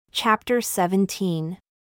Chapter 17.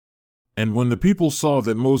 And when the people saw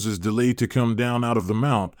that Moses delayed to come down out of the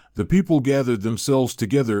mount, the people gathered themselves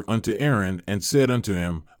together unto Aaron, and said unto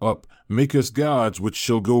him, Up, make us gods which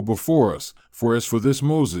shall go before us. For as for this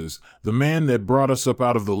Moses, the man that brought us up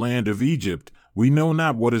out of the land of Egypt, we know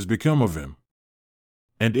not what is become of him.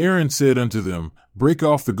 And Aaron said unto them, Break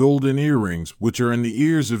off the golden earrings which are in the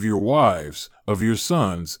ears of your wives, of your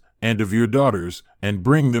sons, and of your daughters, and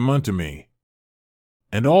bring them unto me.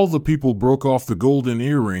 And all the people broke off the golden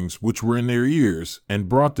earrings which were in their ears, and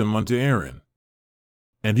brought them unto Aaron.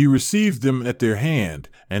 And he received them at their hand,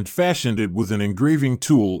 and fashioned it with an engraving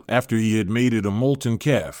tool after he had made it a molten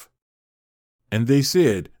calf. And they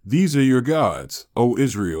said, These are your gods, O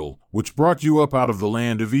Israel, which brought you up out of the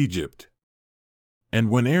land of Egypt. And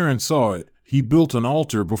when Aaron saw it, he built an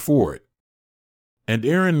altar before it. And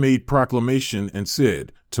Aaron made proclamation and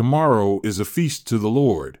said, Tomorrow is a feast to the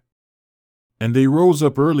Lord. And they rose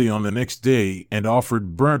up early on the next day, and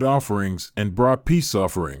offered burnt offerings, and brought peace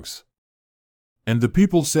offerings. And the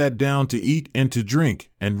people sat down to eat and to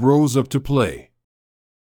drink, and rose up to play.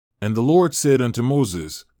 And the Lord said unto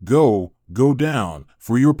Moses, Go down,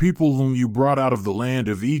 for your people whom you brought out of the land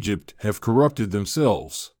of Egypt have corrupted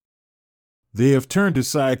themselves. They have turned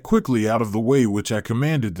aside quickly out of the way which I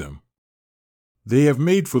commanded them. They have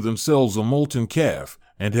made for themselves a molten calf,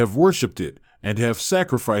 and have worshipped it, and have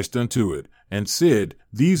sacrificed unto it, and said,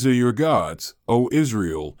 These are your gods, O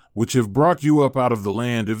Israel, which have brought you up out of the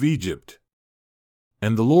land of Egypt.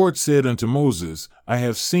 And the Lord said unto Moses, I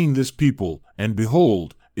have seen this people, and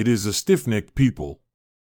behold, it is a stiff-necked people.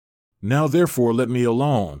 Now therefore let me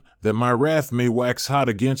alone, that my wrath may wax hot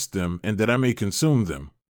against them, and that I may consume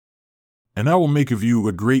them. And I will make of you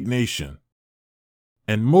a great nation.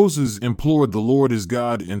 And Moses implored the Lord his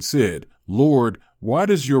God, and said, Lord, why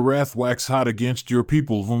does your wrath wax hot against your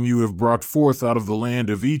people whom you have brought forth out of the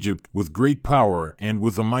land of Egypt with great power and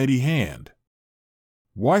with a mighty hand?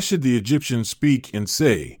 Why should the Egyptians speak and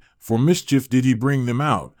say, For mischief did he bring them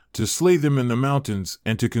out, to slay them in the mountains,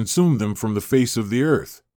 and to consume them from the face of the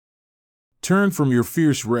earth? Turn from your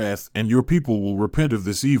fierce wrath, and your people will repent of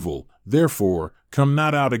this evil. Therefore, come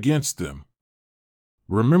not out against them.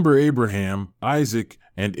 Remember Abraham, Isaac,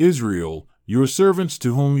 and Israel, your servants,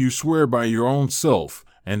 to whom you swear by your own self,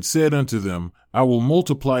 and said unto them, I will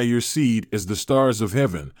multiply your seed as the stars of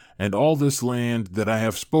heaven, and all this land that I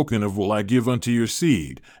have spoken of will I give unto your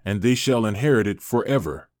seed, and they shall inherit it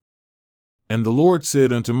forever. And the Lord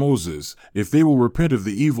said unto Moses, If they will repent of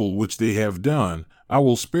the evil which they have done, I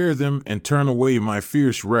will spare them and turn away my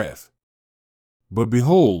fierce wrath. But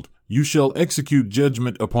behold, you shall execute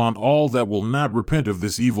judgment upon all that will not repent of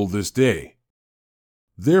this evil this day.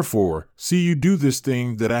 Therefore, see you do this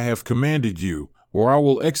thing that I have commanded you, or I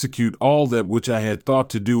will execute all that which I had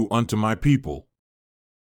thought to do unto my people.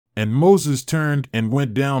 And Moses turned and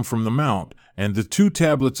went down from the mount, and the 2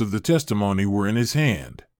 tablets of the testimony were in his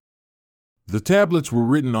hand. The tablets were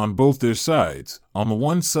written on both their sides, on the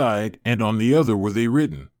one side and on the other were they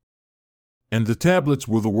written. And the tablets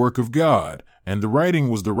were the work of God, and the writing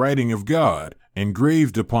was the writing of God,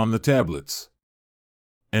 engraved upon the tablets.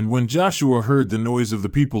 And when Joshua heard the noise of the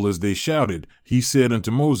people as they shouted, he said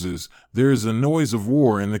unto Moses, There is a noise of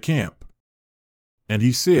war in the camp. And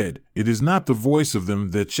he said, It is not the voice of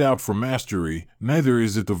them that shout for mastery, neither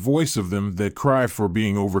is it the voice of them that cry for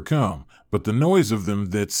being overcome, but the noise of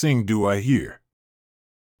them that sing do I hear.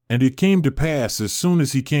 And it came to pass as soon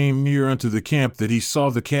as he came near unto the camp that he saw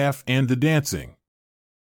the calf and the dancing.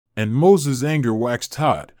 And Moses' anger waxed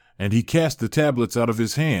hot, and he cast the tablets out of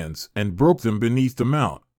his hands, and broke them beneath the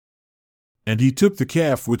mount. And he took the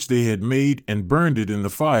calf which they had made, and burned it in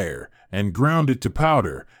the fire, and ground it to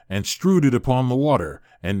powder, and strewed it upon the water,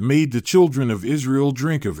 and made the children of Israel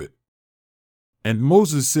drink of it. And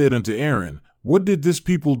Moses said unto Aaron, What did this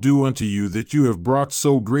people do unto you that you have brought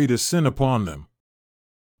so great a sin upon them?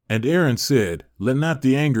 And Aaron said, Let not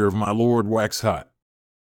the anger of my Lord wax hot.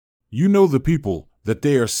 You know the people, that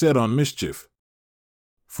they are set on mischief.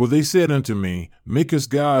 For they said unto me, Make us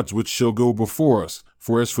gods which shall go before us,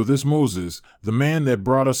 for as for this Moses, the man that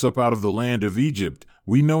brought us up out of the land of Egypt,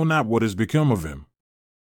 we know not what is become of him.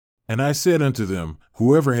 And I said unto them,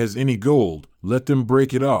 Whoever has any gold, let them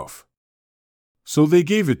break it off. So they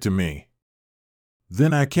gave it to me.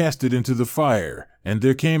 Then I cast it into the fire, and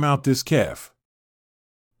there came out this calf.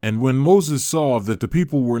 And when Moses saw that the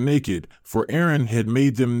people were naked, for Aaron had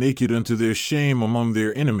made them naked unto their shame among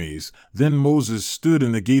their enemies, then Moses stood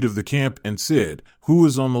in the gate of the camp and said, Who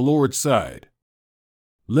is on the Lord's side?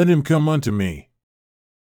 Let him come unto me.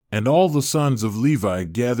 And all the sons of Levi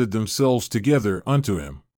gathered themselves together unto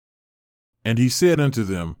him. And he said unto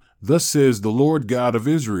them, Thus says the Lord God of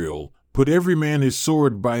Israel, put every man his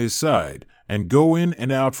sword by his side, and go in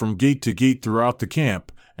and out from gate to gate throughout the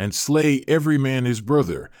camp, and slay every man his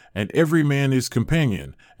brother, and every man his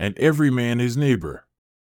companion, and every man his neighbor.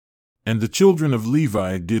 And the children of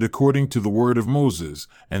Levi did according to the word of Moses,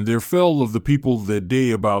 and there fell of the people that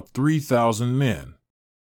day about 3,000 men.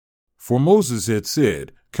 For Moses had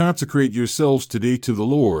said, consecrate yourselves today to the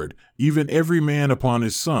Lord, even every man upon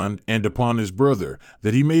his son and upon his brother,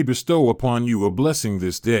 that he may bestow upon you a blessing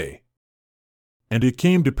this day. And it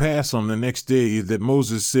came to pass on the next day that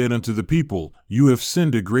Moses said unto the people, you have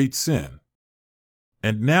sinned a great sin.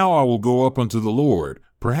 And now I will go up unto the Lord,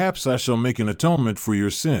 perhaps I shall make an atonement for your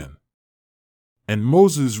sin. And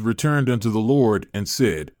Moses returned unto the Lord and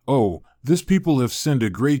said, Oh, this people have sinned a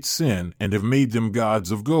great sin and have made them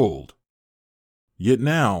gods of gold. Yet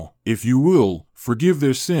now, if you will, forgive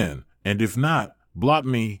their sin, and if not, blot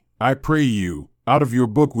me, I pray you, out of your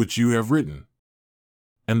book which you have written.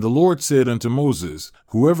 And the Lord said unto Moses,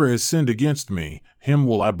 whoever has sinned against me, him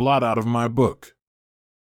will I blot out of my book.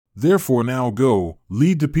 Therefore now go,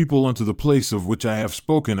 lead the people unto the place of which I have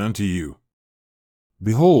spoken unto you.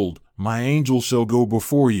 Behold, my angel shall go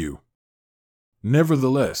before you.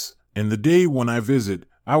 Nevertheless, in the day when I visit,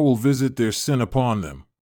 I will visit their sin upon them.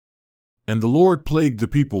 And the Lord plagued the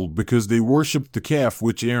people because they worshipped the calf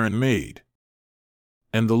which Aaron made.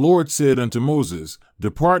 And the Lord said unto Moses,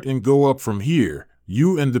 depart and go up from here,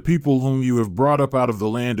 you and the people whom you have brought up out of the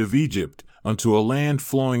land of Egypt, unto a land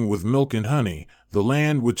flowing with milk and honey, the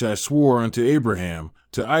land which I swore unto Abraham,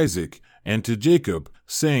 to Isaac, and to Jacob,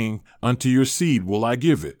 saying, unto your seed will I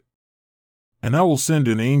give it. And I will send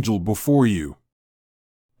an angel before you.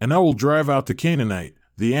 And I will drive out the Canaanite,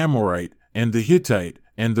 the Amorite, and the Hittite,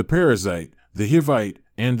 and the Perizzite, the Hivite,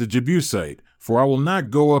 and the Jebusite, for I will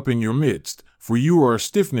not go up in your midst, for you are a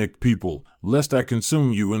stiff-necked people, lest I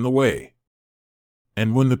consume you in the way.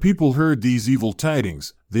 And when the people heard these evil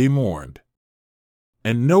tidings, they mourned.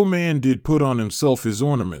 And no man did put on himself his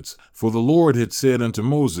ornaments, for the Lord had said unto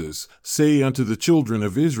Moses, say unto the children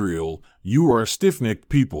of Israel, you are a stiff-necked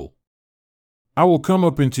people. I will come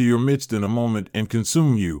up into your midst in a moment and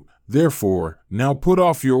consume you. Therefore, now put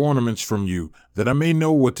off your ornaments from you, that I may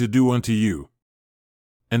know what to do unto you.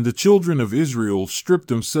 And the children of Israel stripped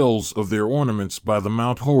themselves of their ornaments by the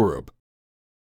Mount Horeb.